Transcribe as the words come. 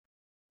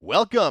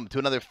Welcome to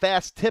another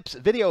Fast Tips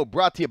video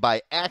brought to you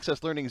by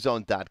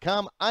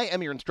AccessLearningZone.com. I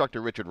am your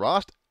instructor, Richard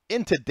Rost.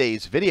 In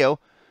today's video,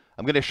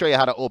 I'm going to show you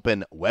how to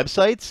open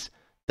websites,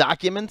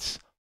 documents,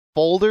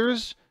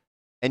 folders,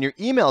 and your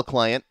email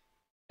client,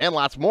 and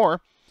lots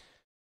more,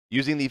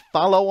 using the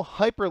follow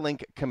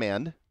hyperlink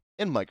command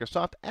in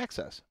Microsoft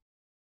Access.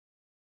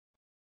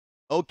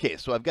 Okay,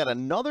 so I've got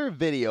another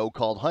video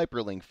called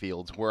Hyperlink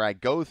Fields where I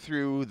go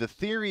through the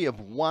theory of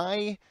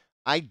why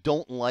I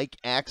don't like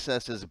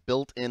Access's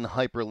built-in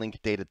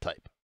hyperlink data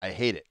type. I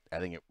hate it. I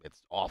think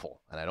it's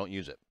awful, and I don't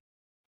use it.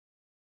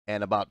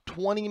 And about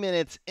 20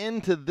 minutes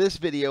into this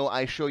video,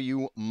 I show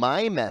you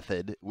my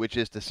method, which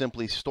is to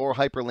simply store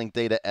hyperlink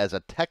data as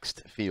a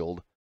text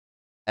field,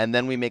 and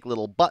then we make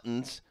little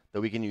buttons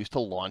that we can use to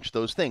launch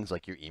those things,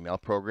 like your email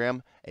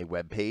program, a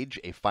web page,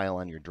 a file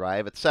on your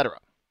drive, etc.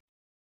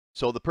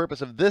 So the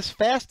purpose of this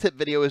fast tip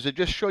video is to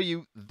just show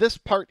you this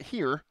part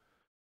here,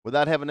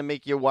 without having to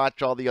make you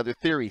watch all the other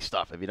theory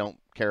stuff if you don't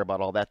care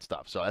about all that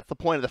stuff. So that's the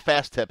point of the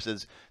fast tips,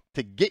 is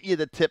to get you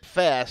the tip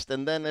fast,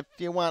 and then if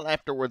you want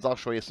afterwards, I'll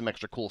show you some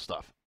extra cool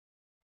stuff.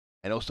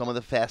 I know some of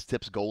the fast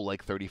tips go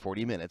like 30,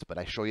 40 minutes, but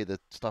I show you the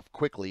stuff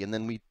quickly, and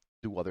then we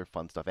do other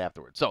fun stuff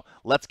afterwards. So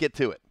let's get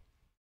to it.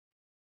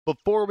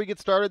 Before we get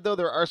started, though,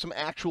 there are some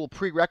actual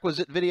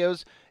prerequisite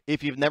videos.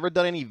 If you've never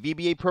done any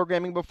VBA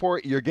programming before,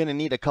 you're going to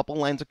need a couple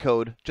lines of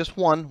code. Just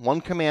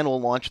one command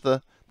will launch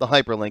the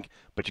hyperlink,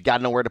 but you got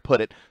to know where to put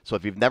it. So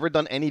if you've never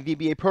done any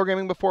VBA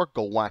programming before,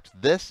 go watch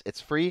this.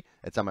 It's free.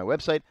 It's on my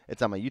website.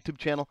 It's on my YouTube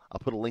channel. I'll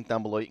put a link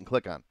down below you can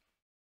click on.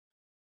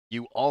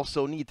 You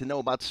also need to know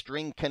about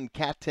string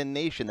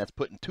concatenation. That's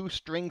putting two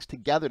strings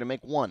together to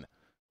make one.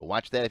 Go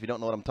watch that if you don't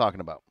know what I'm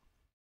talking about.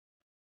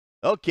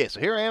 Okay,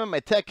 so here I am in my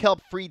Tech Help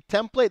free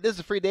template. This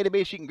is a free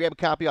database. You can grab a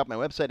copy off my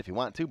website if you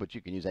want to, but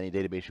you can use any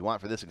database you want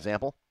for this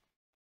example.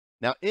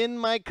 Now, in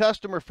my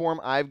customer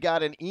form, I've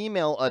got an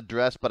email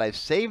address, but I've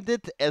saved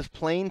it as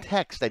plain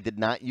text. I did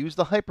not use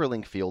the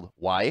hyperlink field.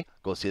 Why?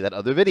 Go see that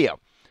other video.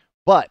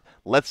 But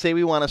let's say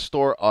we want to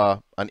store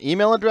an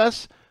email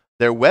address,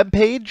 their web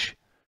page,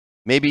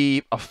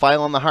 maybe a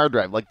file on the hard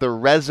drive, like their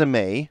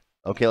resume.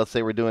 Okay, let's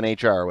say we're doing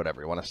HR or whatever.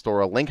 You want to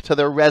store a link to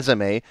their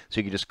resume, so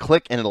you can just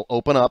click and it'll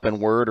open up in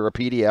Word or a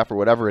PDF or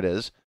whatever it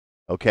is.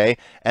 Okay,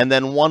 and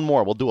then one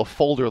more. We'll do a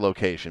folder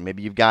location.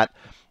 Maybe you've got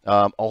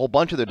a whole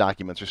bunch of their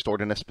documents are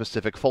stored in a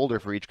specific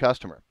folder for each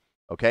customer.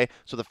 Okay,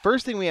 so the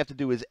first thing we have to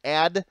do is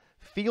add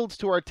fields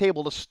to our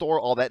table to store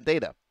all that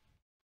data.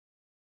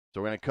 So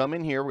we're going to come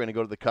in here. We're going to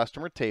go to the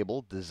customer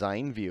table,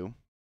 design view.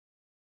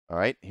 All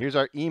right, here's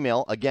our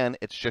email. Again,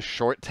 it's just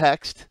short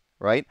text,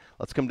 right?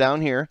 Let's come down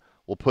here.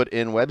 We'll put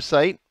in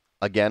website,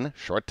 again,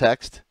 short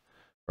text,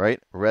 right?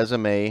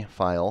 Resume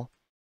file.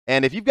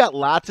 And if you've got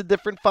lots of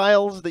different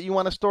files that you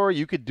want to store,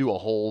 you could do a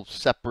whole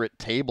separate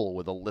table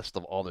with a list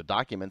of all the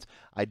documents.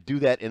 I do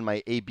that in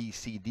my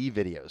ABCD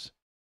videos.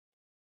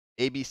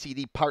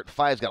 ABCD Part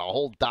 5's got a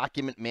whole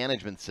document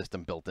management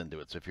system built into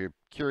it. So if you're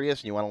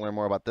curious and you want to learn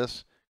more about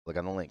this, click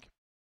on the link.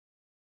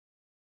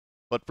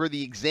 But for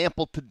the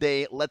example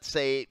today, let's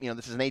say,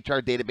 this is an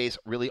HR database.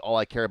 Really, all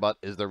I care about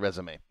is their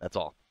resume. That's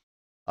all.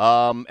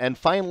 And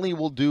finally,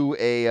 we'll do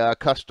a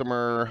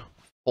customer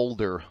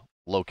folder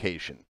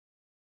location.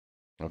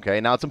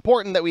 Okay, now it's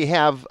important that we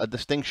have a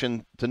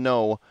distinction to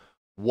know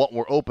what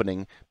we're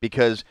opening,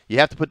 because you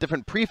have to put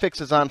different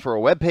prefixes on for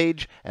a web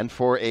page and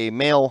for a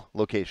mail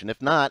location.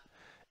 If not,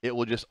 it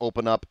will just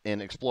open up in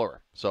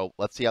Explorer. So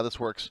let's see how this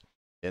works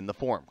in the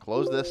form.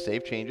 Close this,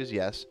 save changes,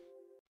 yes.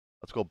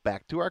 Let's go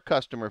back to our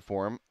customer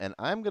form, and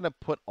I'm going to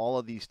put all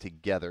of these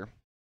together.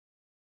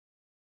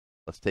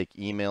 Let's take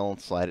email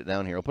and slide it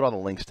down here. We'll put all the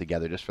links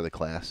together just for the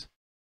class.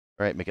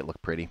 All right, make it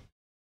look pretty.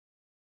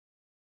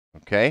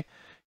 Okay,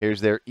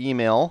 here's their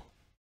email.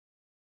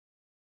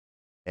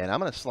 And I'm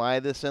going to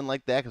slide this in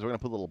like that because we're going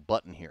to put a little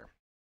button here.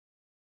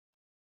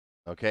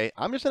 Okay,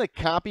 I'm just going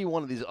to copy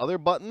one of these other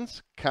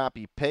buttons.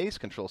 Copy, paste,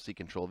 Control-C,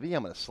 Control-V.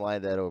 I'm going to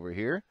slide that over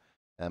here.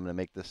 And I'm going to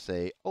make this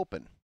say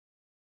open.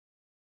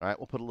 All right,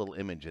 we'll put a little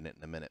image in it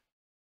in a minute.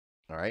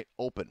 All right,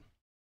 open.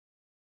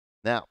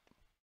 Now,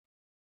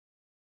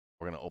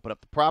 we're going to open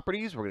up the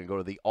properties. We're going to go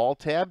to the All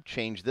tab,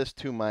 change this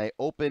to my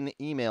Open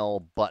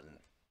Email button.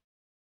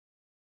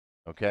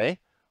 Okay,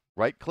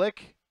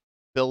 right-click,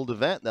 Build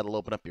Event. That'll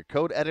open up your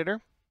code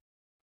editor.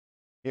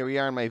 Here we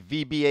are in my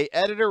VBA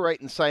editor, right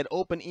inside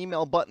Open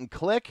Email button,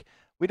 click.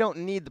 We don't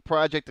need the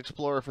Project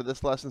Explorer for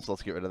this lesson, so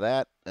let's get rid of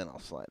that. And I'll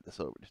slide this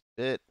over just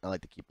a bit. I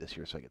like to keep this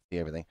here so I can see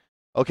everything.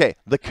 Okay,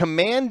 the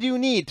command you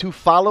need to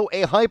follow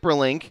a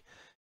hyperlink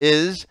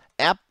is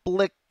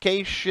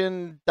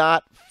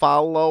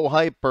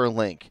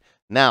Application.FollowHyperlink.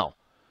 Now,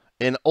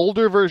 in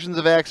older versions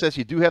of Access,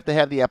 you do have to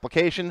have the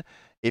application.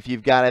 If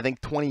you've got, I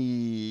think,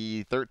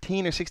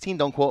 2013 or 16,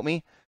 don't quote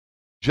me,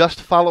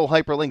 just follow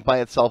hyperlink by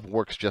itself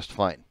works just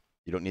fine.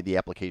 You don't need the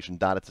application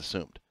dot, it's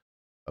assumed.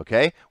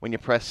 Okay, when you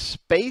press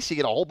space, you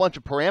get a whole bunch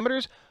of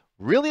parameters.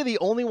 Really, the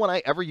only one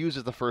I ever use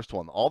is the first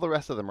one. All the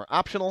rest of them are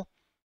optional.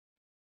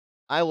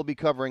 I will be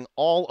covering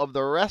all of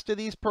the rest of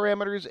these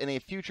parameters in a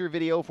future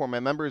video for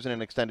my members in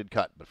an extended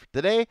cut. But for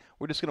today,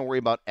 we're just going to worry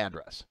about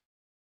address.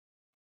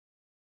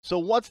 So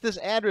what's this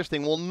address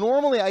thing? Well,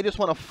 normally I just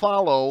want to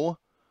follow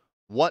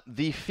what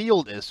the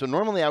field is. So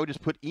normally I would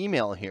just put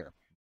email here.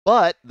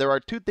 But there are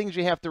two things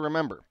you have to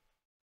remember.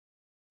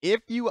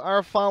 If you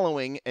are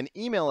following an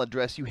email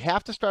address, you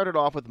have to start it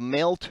off with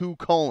mail to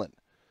colon.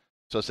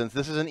 So since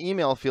this is an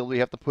email field, we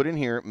have to put in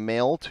here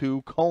mail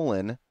to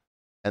colon,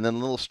 and then a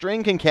little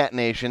string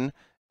concatenation,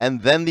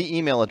 and then the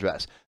email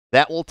address.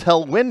 That will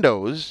tell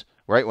Windows,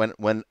 right,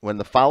 when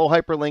the follow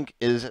hyperlink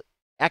is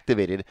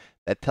activated,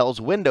 that tells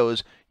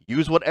Windows,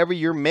 use whatever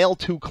your mail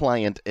to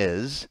client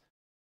is,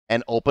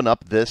 and open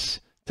up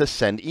this to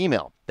send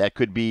email. That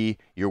could be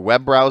your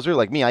web browser.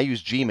 Like me, I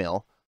use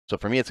Gmail. So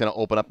for me, it's going to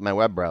open up my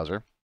web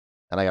browser.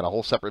 And I got a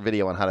whole separate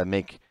video on how to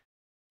make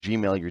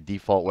Gmail your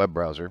default web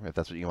browser, if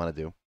that's what you want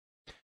to do.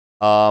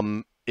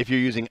 If you're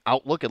using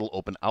Outlook, it'll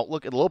open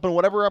Outlook. It'll open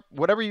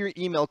whatever your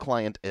email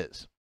client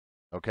is.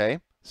 Okay?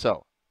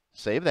 So,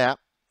 save that.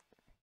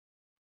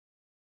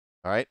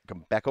 All right,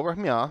 come back over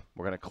from here.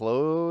 We're going to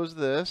close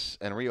this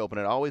and reopen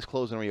it. Always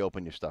close and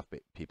reopen your stuff,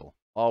 people.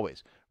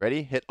 Always.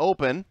 Ready? Hit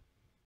open.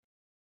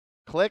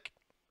 Click,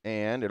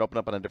 and it opened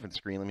up on a different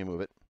screen. Let me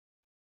move it.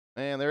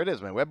 And there it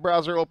is. My web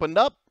browser opened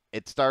up.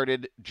 It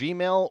started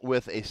Gmail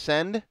with a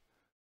send,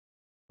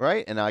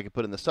 right? And now I can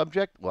put in the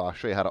subject. Well, I'll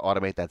show you how to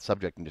automate that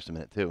subject in just a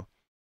minute, too.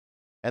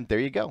 And there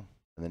you go.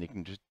 And then you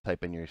can just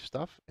type in your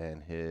stuff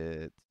and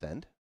hit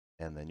send,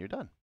 and then you're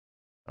done.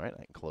 All right,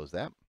 I can close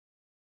that.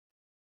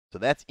 So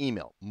that's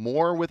email.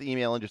 More with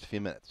email in just a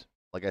few minutes.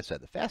 Like I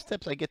said, the fast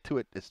tips, I get to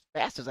it as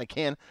fast as I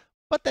can,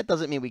 but that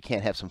doesn't mean we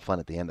can't have some fun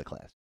at the end of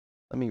class.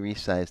 Let me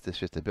resize this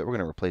just a bit. We're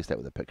going to replace that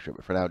with a picture,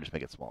 but for now, just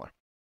make it smaller.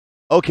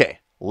 Okay,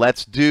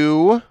 let's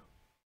do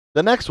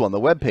the next one, the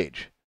web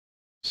page.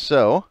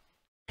 So,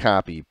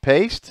 copy,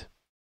 paste.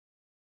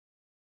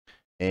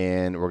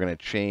 And we're going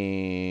to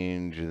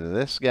change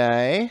this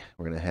guy.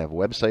 We're going to have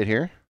website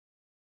here.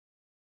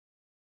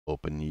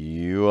 Open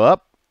you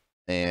up.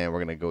 And we're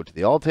going to go to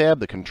the Alt tab.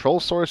 The control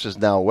source is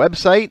now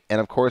website. And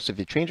of course, if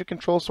you change a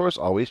control source,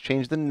 always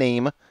change the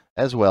name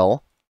as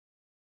well.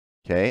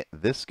 Okay,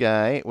 this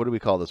guy, what do we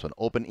call this one?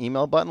 Open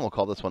email button. We'll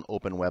call this one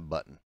open web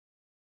button.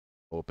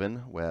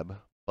 Open web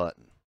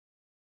button.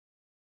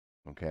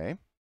 Okay.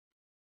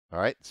 All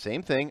right,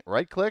 same thing.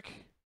 Right click,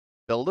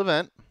 build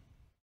event.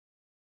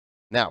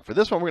 Now, for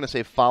this one, we're going to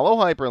say follow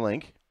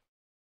hyperlink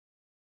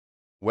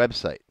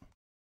website.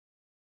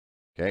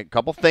 Okay, a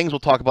couple things we'll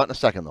talk about in a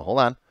second, though. Hold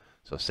on.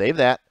 So save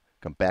that,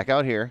 come back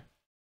out here,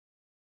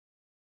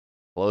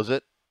 close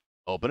it,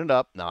 open it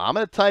up. Now I'm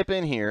going to type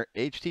in here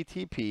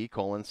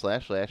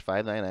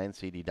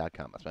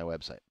http://599cd.com. That's my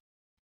website.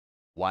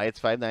 Why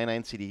it's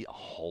 599cd, a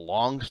whole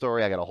long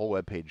story. I got a whole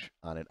web page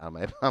on it on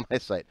my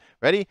site.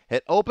 Ready?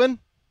 Hit open,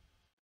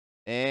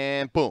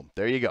 and boom,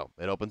 there you go.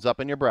 It opens up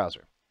in your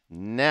browser.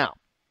 Now,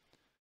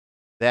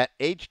 that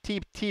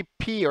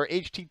HTTP or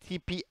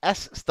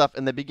HTTPS stuff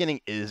in the beginning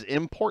is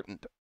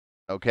important.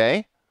 Okay?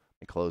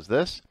 Let me close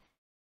this.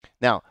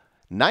 Now,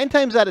 9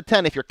 times out of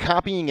 10, if you're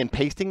copying and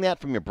pasting that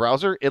from your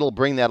browser, it'll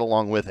bring that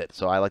along with it.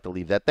 So I like to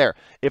leave that there.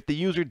 If the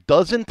user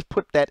doesn't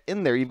put that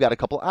in there, you've got a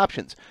couple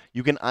options.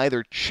 You can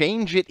either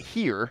change it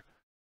here.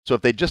 So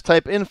if they just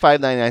type in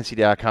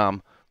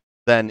 599cd.com,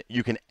 then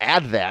you can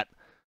add that.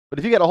 But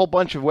if you got a whole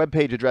bunch of web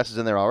page addresses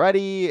in there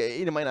already,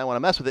 you might not want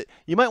to mess with it.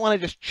 You might want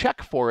to just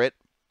check for it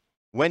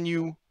when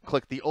you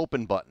click the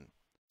open button.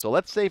 So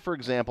let's say, for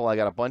example, I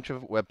got a bunch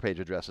of web page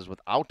addresses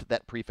without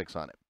that prefix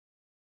on it.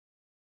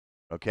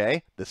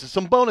 Okay, this is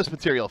some bonus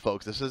material,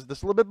 folks. This is a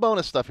little bit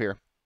bonus stuff here.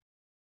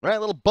 All right, a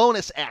little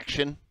bonus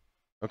action.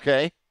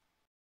 Okay,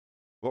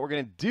 what we're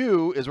going to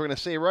do is we're going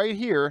to say right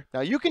here.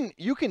 Now you can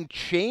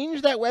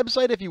change that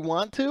website if you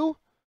want to,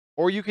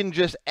 or you can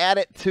just add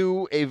it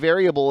to a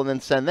variable and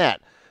then send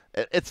that.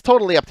 It's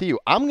totally up to you.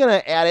 I'm going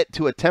to add it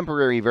to a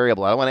temporary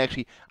variable. I don't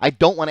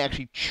want to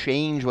actually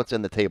change what's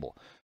in the table.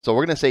 So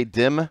we're going to say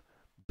dim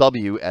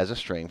w as a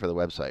string for the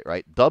website,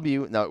 right?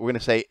 W. Now we're going to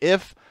say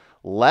if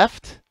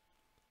left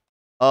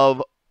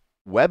of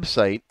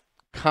website,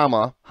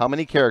 comma, how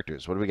many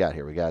characters? What do we got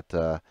here? We got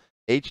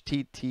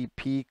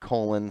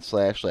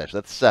http://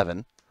 That's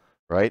 7,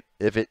 right?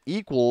 If it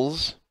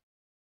equals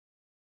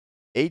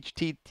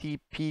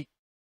http://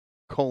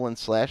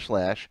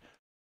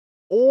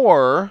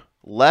 or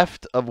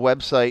left of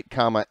website,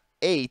 comma,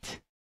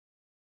 8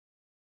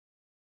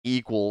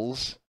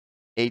 equals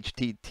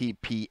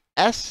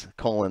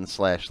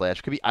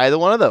https:// could be either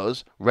one of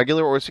those,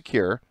 regular or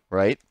secure,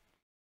 right?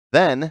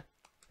 Then,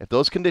 if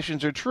those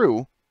conditions are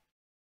true,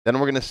 then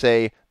we're going to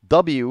say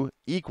w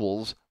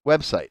equals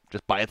website,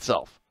 just by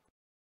itself.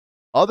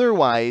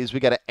 Otherwise, we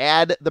got to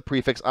add the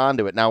prefix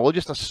onto it. Now, we'll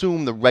just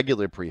assume the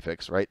regular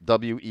prefix, right?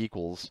 W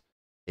equals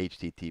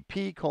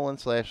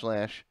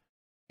http://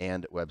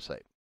 and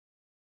website.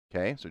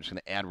 Okay, so we're just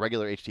going to add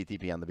regular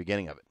HTTP on the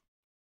beginning of it.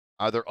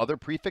 Are there other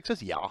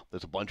prefixes? Yeah,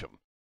 there's a bunch of them.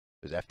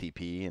 There's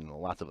FTP and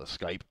lots of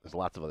Skype. There's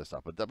lots of other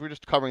stuff, but we're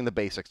just covering the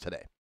basics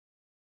today.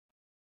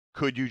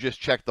 Could you just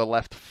check the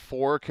left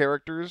 4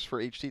 characters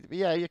for HTTP?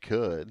 Yeah, you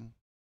could.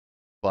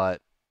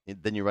 But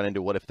then you run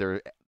into what if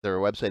their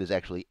website is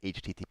actually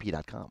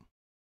http.com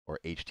or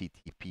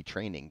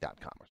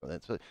httptraining.com or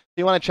something. So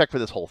you want to check for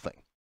this whole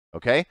thing.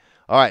 Okay?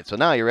 All right, so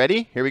now you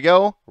ready? Here we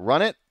go.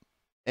 Run it.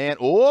 And,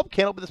 oh,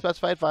 can't open the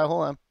specified file.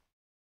 Hold on.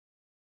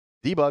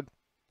 Debug.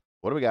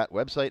 What do we got?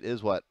 Website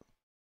is what?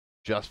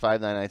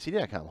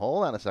 Just599cd.com.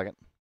 Hold on a second.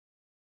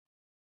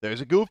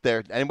 There's a goof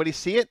there. Anybody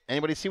see it?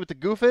 Anybody see what the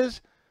goof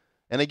is?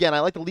 And again, I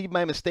like to leave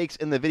my mistakes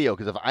in the video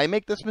because if I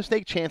make this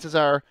mistake, chances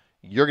are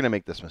you're going to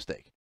make this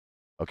mistake.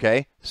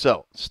 Okay?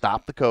 So,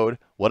 stop the code.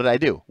 What did I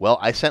do? Well,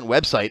 I sent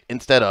website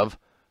instead of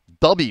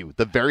W,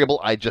 the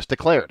variable I just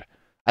declared.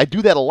 I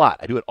do that a lot.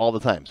 I do it all the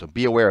time, so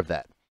be aware of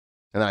that.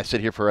 And then I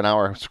sit here for an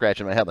hour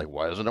scratching my head like,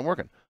 why isn't it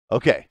working?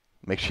 Okay,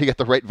 make sure you get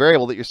the right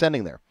variable that you're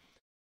sending there.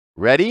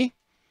 Ready?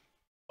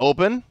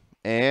 Open.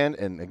 And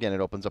again, it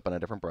opens up on a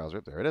different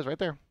browser. There it is right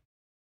there.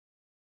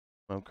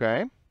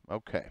 Okay.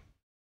 Okay.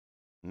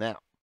 Now,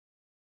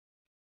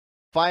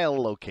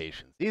 file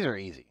locations. These are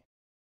easy.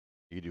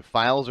 You can do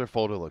files or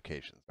folder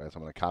locations. All right, so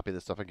I'm going to copy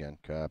this stuff again.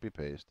 Copy,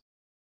 paste.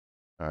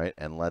 All right,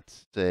 and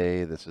let's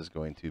say this is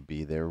going to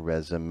be their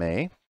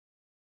resume.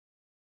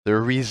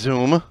 Their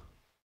resume.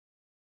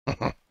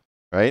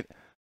 Right?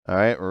 All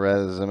right,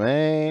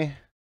 resume.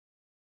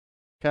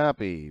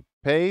 Copy,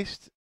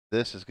 paste.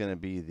 This is going to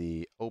be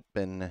the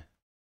open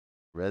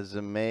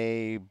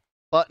resume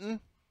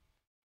button.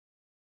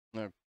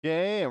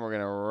 Okay, and we're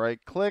going to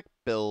right-click,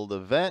 build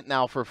event.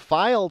 Now, for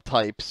file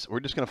types,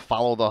 we're just going to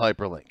follow the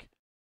hyperlink.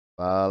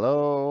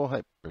 Follow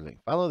hyperlink.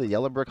 Follow the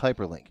yellow brick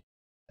hyperlink.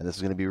 And this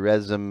is going to be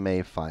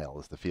resume file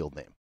is the field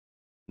name.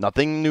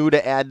 Nothing new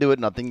to add to it.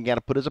 Nothing you got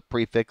to put as a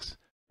prefix.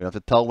 You don't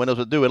have to tell Windows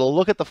what to do. It'll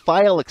look at the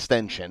file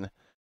extension,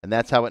 and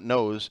that's how it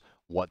knows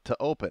what to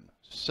open.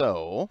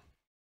 So,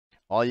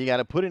 all you got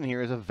to put in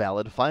here is a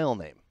valid file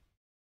name.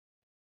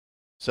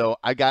 So,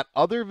 I got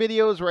other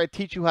videos where I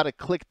teach you how to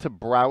click to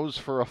browse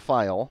for a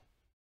file.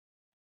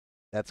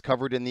 That's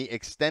covered in the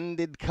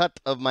extended cut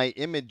of my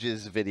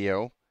images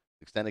video.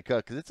 Extended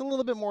cut, because it's a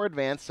little bit more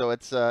advanced, so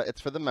it's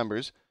for the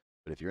members.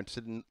 But if you're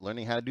interested in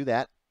learning how to do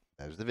that,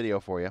 there's the video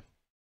for you.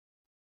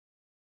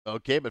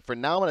 Okay, but for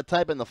now, I'm going to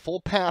type in the full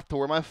path to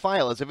where my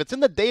file is. If it's in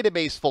the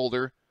database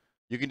folder,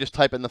 you can just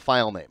type in the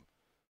file name.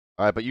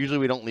 All right, but usually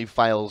we don't leave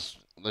files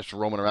just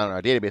roaming around in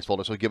our database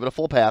folder, so give it a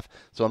full path.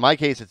 So in my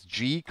case, it's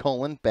G://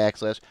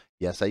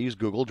 yes, I use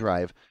Google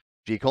Drive,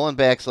 G://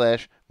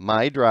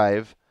 my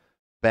drive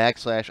 /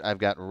 I've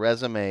got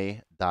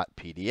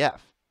resume.pdf.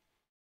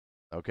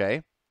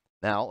 Okay,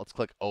 now let's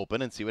click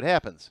open and see what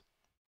happens.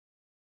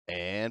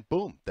 And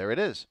boom, there it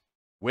is.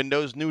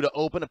 Windows knew to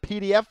open a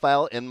PDF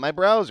file in my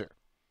browser.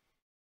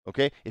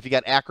 Okay, if you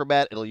got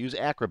Acrobat, it'll use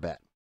Acrobat.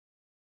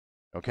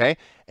 Okay,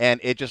 and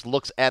it just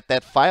looks at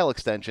that file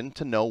extension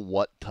to know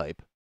what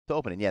type to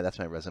open. And yeah, that's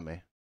my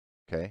resume.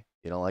 Okay,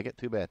 you don't like it?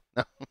 Too bad.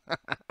 All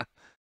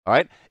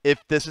right,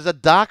 if this is a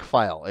doc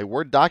file, a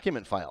Word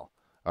document file,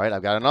 all right,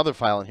 I've got another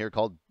file in here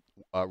called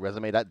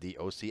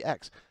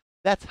resume.docx.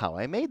 That's how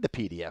I made the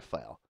PDF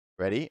file.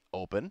 Ready?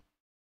 Open.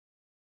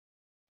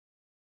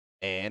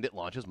 And it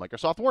launches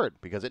Microsoft Word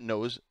because it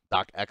knows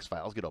docx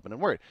files get open in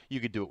Word. You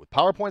could do it with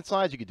PowerPoint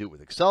slides. You could do it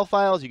with Excel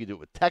files. You could do it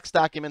with text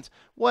documents,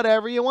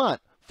 whatever you want.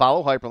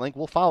 Follow hyperlink.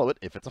 We'll follow it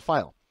if it's a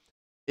file.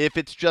 If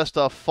it's just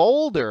a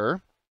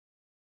folder,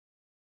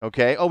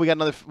 okay. Oh, we got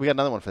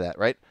another one for that,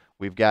 right?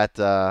 We've got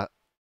the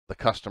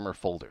customer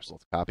folder. So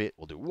let's copy it.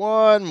 We'll do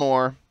one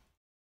more.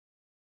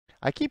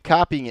 I keep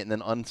copying it and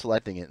then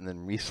unselecting it and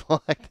then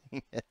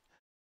reselecting it.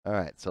 All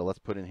right, so let's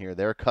put in here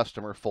their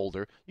customer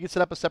folder. You can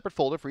set up a separate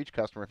folder for each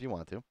customer if you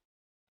want to.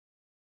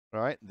 All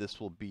right, this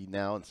will be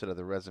now, instead of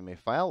the resume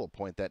file, we'll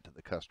point that to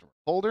the customer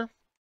folder.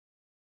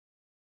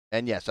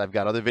 And yes, I've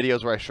got other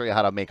videos where I show you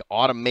how to make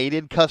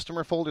automated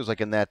customer folders,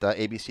 like in that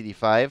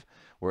ABCD5,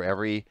 where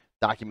every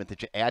document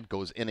that you add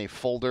goes in a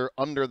folder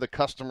under the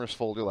customer's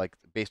folder, like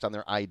based on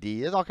their ID.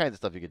 There's all kinds of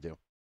stuff you could do.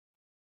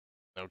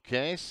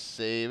 Okay,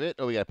 save it.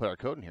 Oh, we got to put our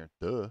code in here.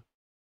 Duh.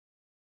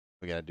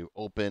 We got to do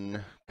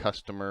open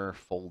customer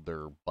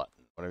folder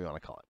button, whatever you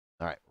want to call it.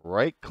 All right,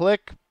 right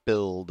click,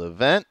 build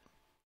event.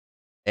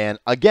 And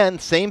again,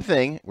 same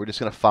thing. We're just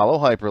going to follow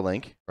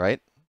hyperlink, right?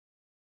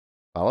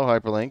 Follow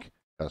hyperlink,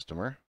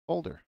 customer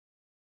folder.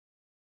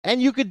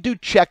 And you could do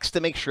checks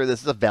to make sure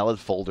this is a valid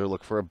folder.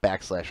 Look for a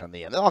 // on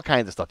the end. All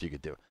kinds of stuff you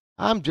could do.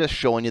 I'm just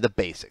showing you the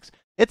basics.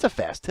 It's a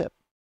fast tip.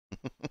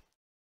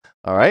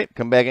 All right,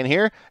 come back in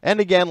here.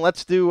 And again,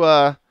 let's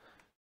do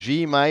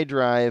G my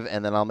drive,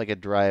 and then I'll make a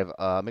drive,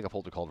 make a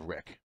folder called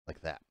Rick, like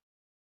that.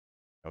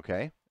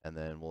 Okay, and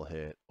then we'll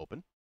hit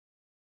open,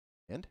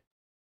 and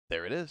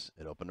there it is.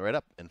 It opened right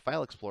up in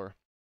File Explorer.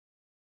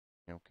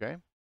 Okay.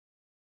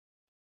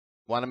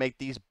 Want to make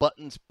these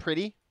buttons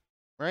pretty,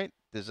 right?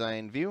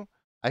 Design view.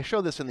 I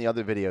showed this in the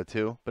other video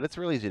too, but it's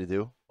real easy to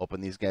do.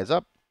 Open these guys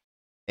up,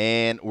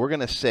 and we're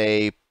gonna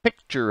say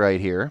picture right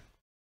here. ...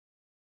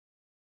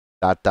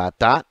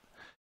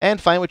 And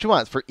find what you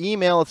want. For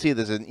email, let's see,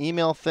 there's an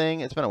email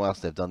thing. It's been a while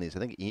since I've done these. I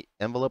think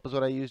envelope is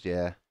what I used.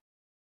 Yeah.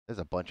 There's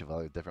a bunch of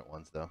other different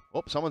ones, though.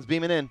 Oh, someone's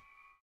beaming in.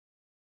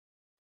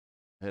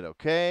 Hit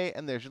OK,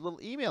 and there's your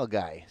little email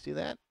guy. See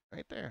that?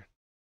 Right there.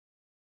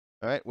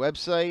 All right,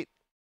 website.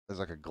 There's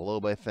like a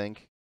globe, I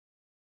think.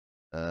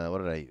 What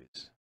did I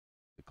use?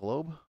 The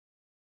globe?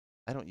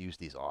 I don't use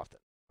these often.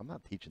 I'm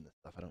not teaching this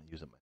stuff. I don't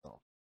use it myself.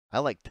 I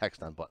like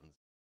text on buttons.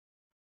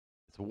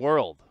 It's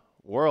world.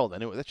 World.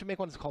 Anyway, that should make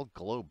one that's called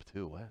globe,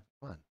 too. What?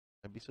 Come on.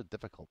 That'd be so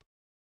difficult.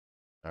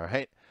 All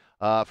right.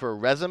 For a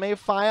resume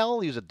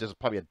file, there's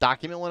probably a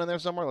document one in there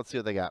somewhere. Let's see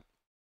what they got.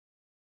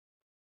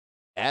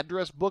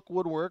 Address book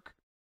would work.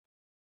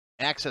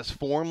 Access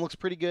form looks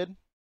pretty good.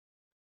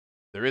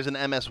 There is an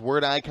MS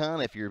Word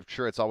icon if you're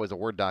sure it's always a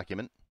Word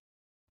document.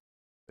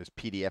 There's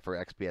PDF or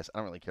XPS. I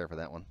don't really care for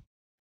that one.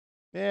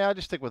 Yeah, I'll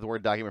just stick with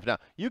Word document for now.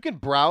 You can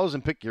browse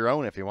and pick your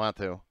own if you want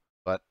to,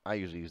 but I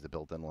usually use the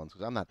built-in ones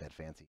because I'm not that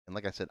fancy. And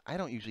like I said, I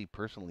don't usually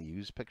personally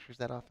use pictures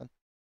that often.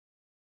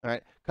 All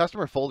right,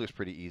 customer folder is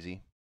pretty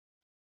easy.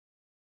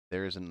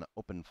 There is an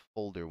open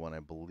folder one, I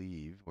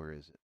believe. Where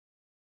is it?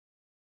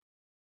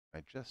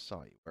 I just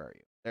saw you. Where are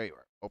you? There you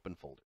are. Open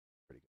folder.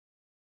 Pretty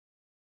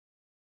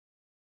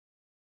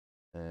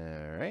good.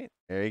 All right,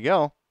 there you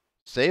go.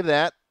 Save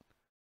that.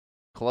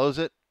 Close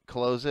it.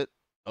 Close it.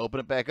 Open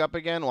it back up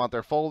again. Want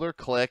their folder?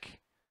 Click.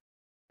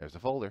 There's the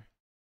folder.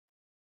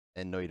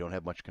 And no, you don't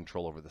have much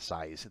control over the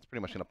size. It's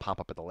pretty much going to pop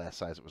up at the last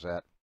size it was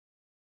at.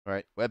 All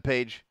right, web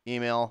page,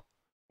 email,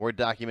 Word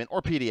document,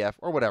 or PDF,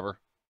 or whatever.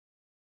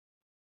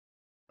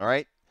 All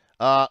right.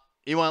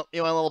 You want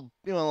a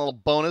little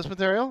bonus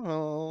material?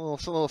 A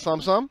little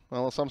sum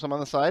on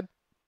the side.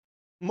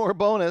 More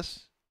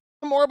bonus.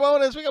 More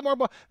bonus. We got more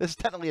bonus. This is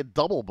technically a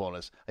double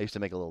bonus. I used to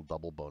make a little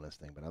double bonus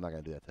thing, but I'm not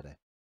going to do that today.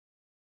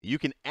 You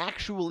can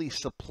actually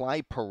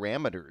supply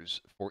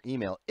parameters for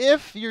email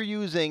if you're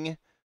using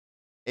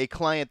a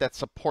client that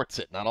supports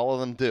it. Not all of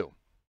them do.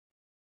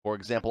 For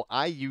example,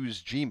 I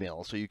use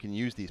Gmail, so you can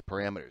use these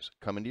parameters.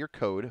 Come into your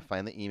code,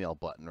 find the email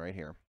button right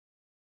here.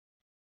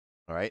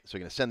 All right, so you're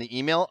going to send the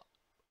email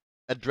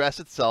address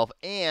itself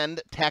and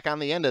tack on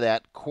the end of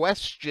that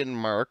question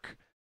mark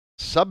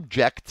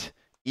subject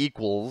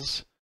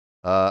equals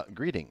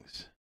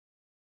greetings,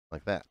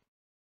 like that.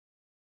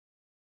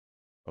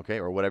 Okay,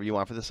 or whatever you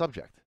want for the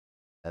subject.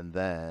 And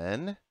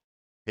then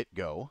hit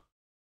go.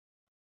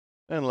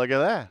 And look at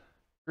that.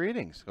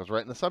 Greetings. Goes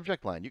right in the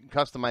subject line. You can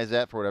customize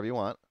that for whatever you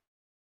want.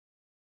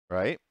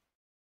 Right?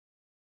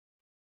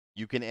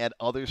 You can add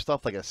other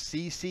stuff like a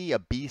CC, a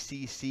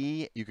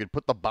BCC. You can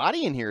put the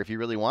body in here if you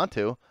really want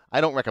to.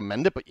 I don't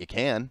recommend it, but you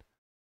can.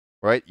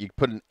 Right? You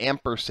put an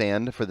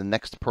ampersand for the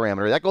next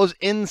parameter. That goes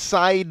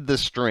inside the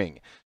string.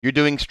 You're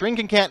doing string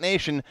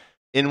concatenation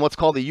in what's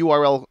called the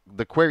URL,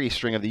 the query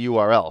string of the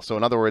URL. So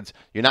in other words,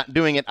 you're not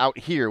doing it out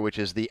here, which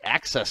is the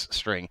access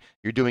string.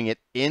 You're doing it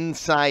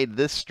inside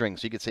this string.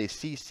 So you could say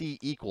CC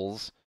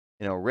equals,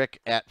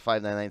 Rick at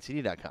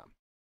 599cd.com.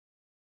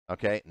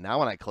 Okay, now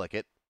when I click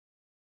it,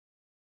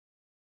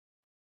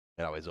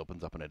 it always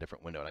opens up in a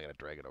different window, and I got to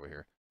drag it over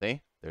here. See?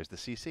 There's the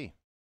CC. See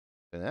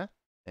that?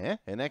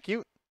 Isn't that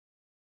cute?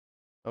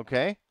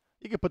 Okay.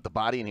 You can put the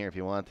body in here if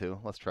you want to.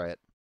 Let's try it.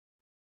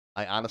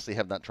 I honestly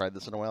have not tried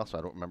this in a while, so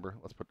I don't remember.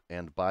 Let's put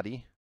and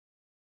body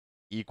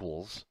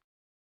equals,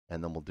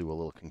 and then we'll do a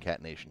little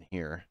concatenation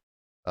here.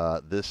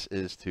 This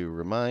is to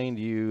remind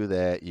you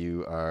that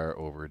you are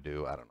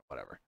overdue. I don't know,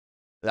 whatever.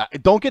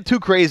 Don't get too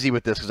crazy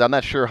with this because I'm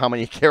not sure how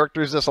many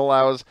characters this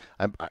allows.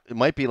 It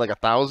might be like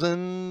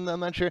 1,000. I'm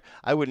not sure.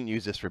 I wouldn't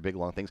use this for big,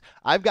 long things.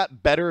 I've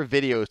got better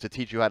videos to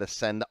teach you how to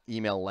send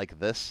email like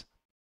this.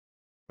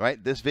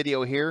 Right? This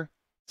video here,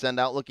 send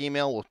Outlook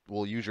email.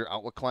 We'll use your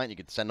Outlook client. You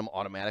can send them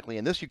automatically.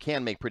 And this you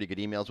can make pretty good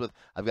emails with.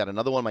 I've got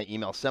another one, my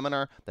email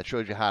seminar, that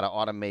shows you how to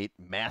automate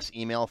mass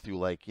email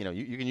through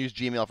you can use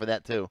Gmail for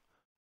that too.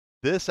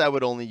 This I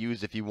would only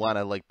use if you want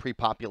to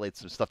pre-populate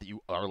some stuff that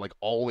you are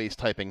always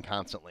typing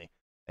constantly.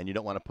 And you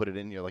don't want to put it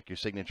in your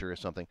signature or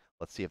something.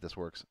 Let's see if this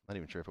works. Not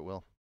even sure if it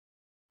will.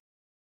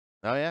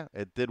 Oh yeah,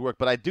 it did work.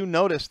 But I do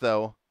notice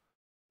though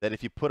that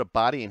if you put a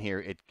body in here,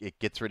 it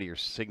gets rid of your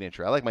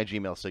signature. I like my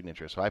Gmail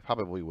signature, so I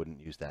probably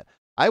wouldn't use that.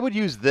 I would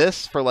use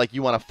this for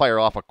you want to fire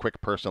off a quick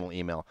personal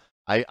email.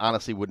 I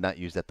honestly would not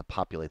use that to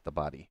populate the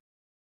body.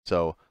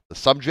 So the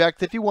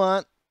subject, if you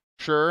want,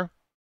 sure,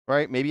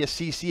 right? Maybe a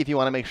CC if you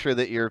want to make sure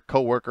that your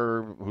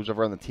coworker, who's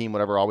over on the team,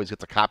 whatever, always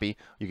gets a copy.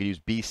 You could use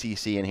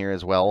BCC in here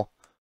as well.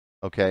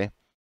 Okay,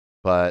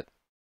 but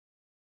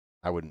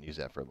I wouldn't use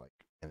that for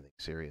anything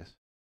serious.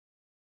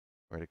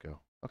 Where'd it go?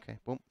 Okay,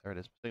 boom, there it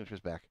is.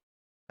 Signature's back.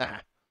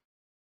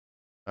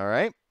 All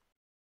right.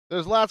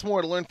 There's lots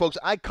more to learn, folks.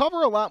 I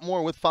cover a lot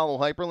more with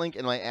FollowHyperlink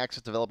in my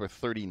Access Developer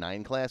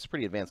 39 class.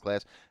 Pretty advanced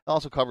class. It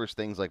also covers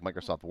things like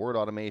Microsoft Word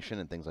automation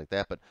and things like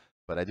that, but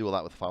I do a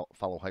lot with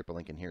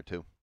FollowHyperlink in here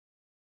too.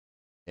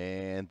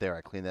 And there,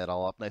 I cleaned that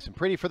all up nice and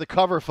pretty for the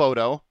cover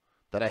photo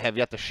that I have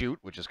yet to shoot,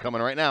 which is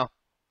coming right now.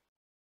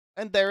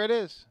 And there it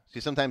is.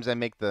 See, sometimes I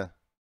make the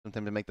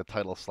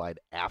title slide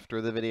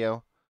after the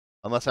video.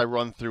 Unless I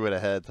run through it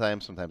ahead of time.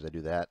 Sometimes I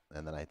do that,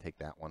 and then I take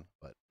that one.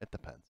 But it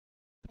depends.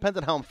 Depends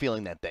on how I'm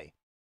feeling that day.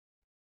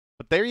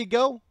 But there you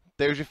go.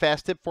 there's your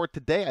fast tip for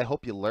today. I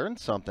hope you learned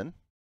something,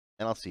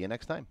 and I'll see you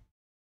next time.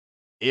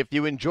 If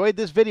you enjoyed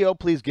this video,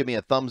 please give me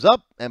a thumbs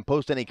up and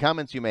post any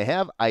comments you may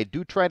have. I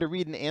do try to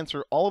read and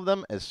answer all of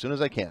them as soon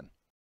as I can.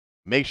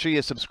 Make sure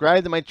you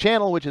subscribe to my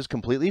channel, which is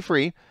completely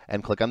free,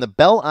 and click on the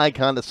bell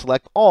icon to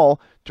select all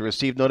to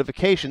receive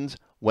notifications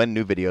when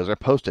new videos are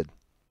posted.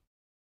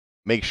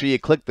 Make sure you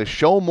click the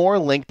Show More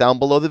link down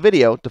below the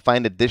video to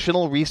find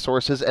additional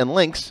resources and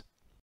links.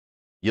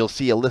 You'll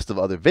see a list of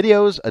other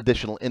videos,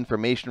 additional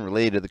information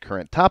related to the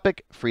current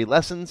topic, free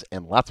lessons,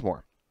 and lots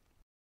more.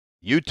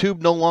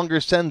 YouTube no longer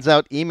sends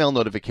out email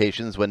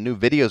notifications when new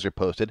videos are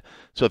posted,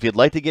 so if you'd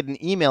like to get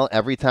an email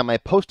every time I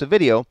post a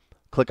video,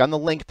 click on the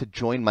link to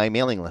join my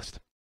mailing list.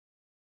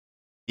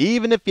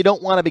 Even if you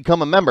don't want to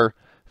become a member,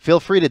 feel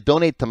free to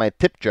donate to my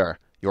tip jar.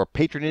 Your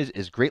patronage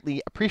is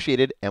greatly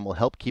appreciated and will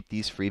help keep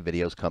these free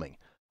videos coming.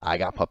 I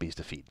got puppies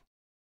to feed.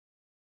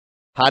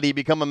 How do you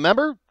become a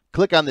member?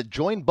 Click on the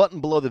Join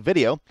button below the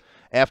video.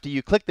 After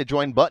you click the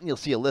Join button, you'll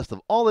see a list of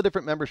all the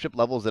different membership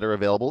levels that are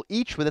available,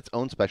 each with its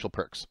own special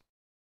perks.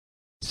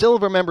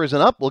 Silver members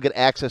and up will get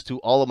access to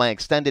all of my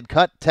extended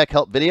cut tech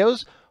help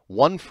videos,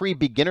 one free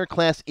beginner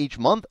class each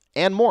month,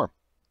 and more.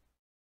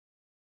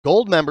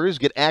 Gold members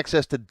get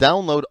access to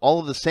download all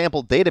of the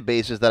sample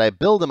databases that I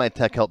build in my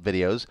tech help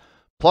videos,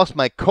 plus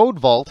my code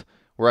vault,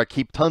 where I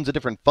keep tons of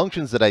different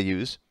functions that I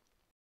use.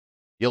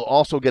 You'll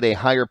also get a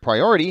higher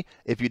priority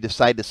if you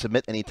decide to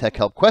submit any tech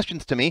help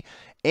questions to me,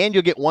 and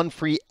you'll get one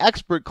free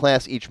expert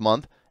class each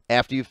month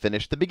after you've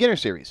finished the beginner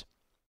series.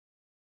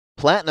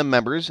 Platinum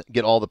members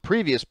get all the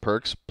previous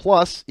perks,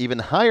 plus even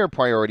higher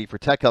priority for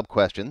tech help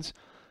questions,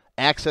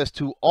 access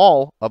to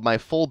all of my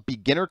full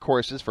beginner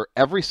courses for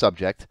every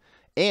subject,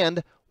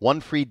 and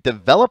one free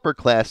developer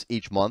class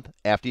each month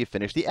after you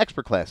finish the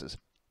expert classes.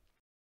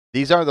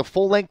 These are the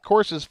full-length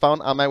courses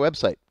found on my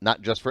website,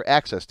 not just for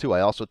Access too.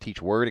 I also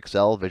teach Word,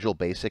 Excel, Visual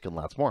Basic, and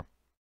lots more.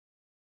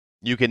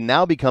 You can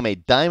now become a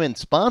Diamond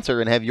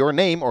sponsor and have your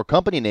name or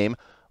company name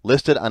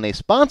listed on a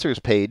sponsors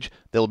page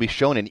that will be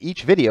shown in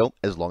each video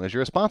as long as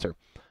you're a sponsor.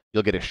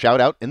 You'll get a shout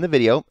out in the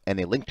video and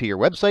a link to your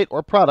website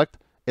or product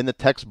in the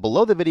text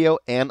below the video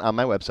and on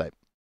my website.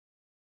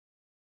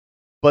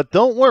 But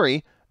don't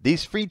worry,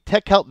 these free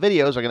tech help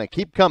videos are going to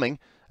keep coming.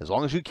 As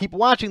long as you keep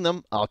watching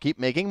them, I'll keep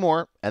making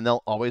more, and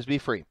they'll always be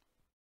free.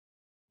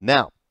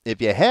 Now,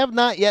 if you have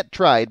not yet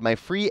tried my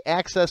free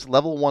Access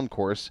Level 1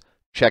 course,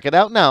 check it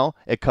out now.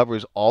 It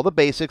covers all the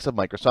basics of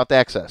Microsoft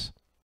Access.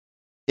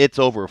 It's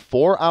over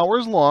 4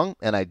 hours long,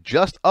 and I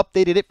just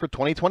updated it for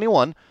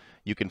 2021.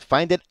 You can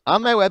find it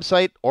on my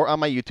website or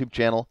on my YouTube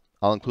channel.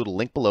 I'll include a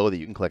link below that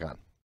you can click on.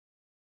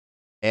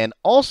 And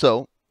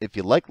also, if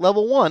you like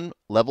Level 1,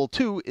 Level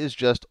 2 is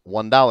just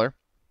 $1.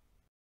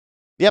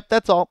 Yep,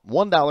 that's all,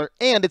 $1,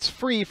 and it's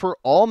free for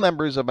all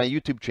members of my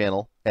YouTube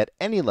channel at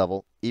any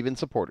level, even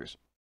supporters.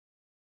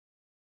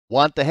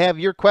 Want to have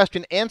your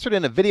question answered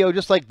in a video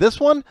just like this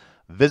one?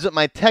 Visit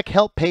my tech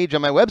help page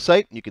on my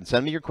website. You can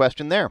send me your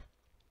question there.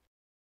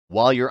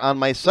 While you're on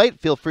my site,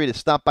 feel free to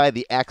stop by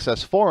the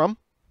Access Forum.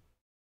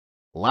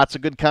 Lots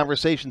of good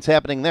conversations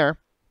happening there.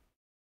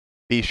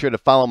 Be sure to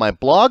follow my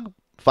blog,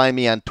 find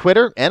me on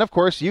Twitter, and of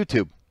course,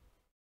 YouTube.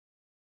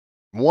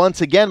 Once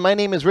again, my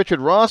name is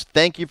Richard Ross.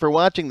 Thank you for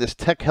watching this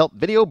tech help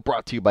video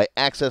brought to you by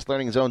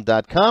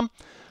AccessLearningZone.com.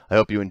 I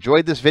hope you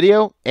enjoyed this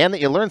video and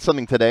that you learned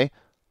something today.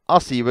 I'll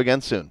see you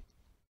again soon.